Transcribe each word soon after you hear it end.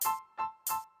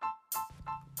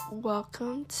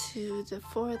Welcome to the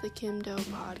For the Kimdo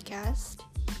podcast.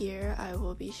 Here I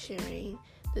will be sharing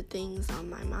the things on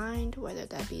my mind, whether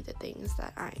that be the things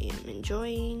that I am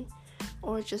enjoying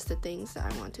or just the things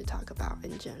that I want to talk about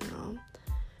in general.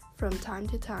 From time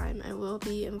to time, I will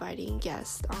be inviting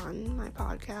guests on my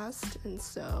podcast, and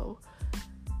so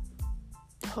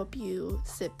hope you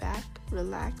sit back,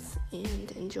 relax,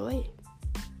 and enjoy.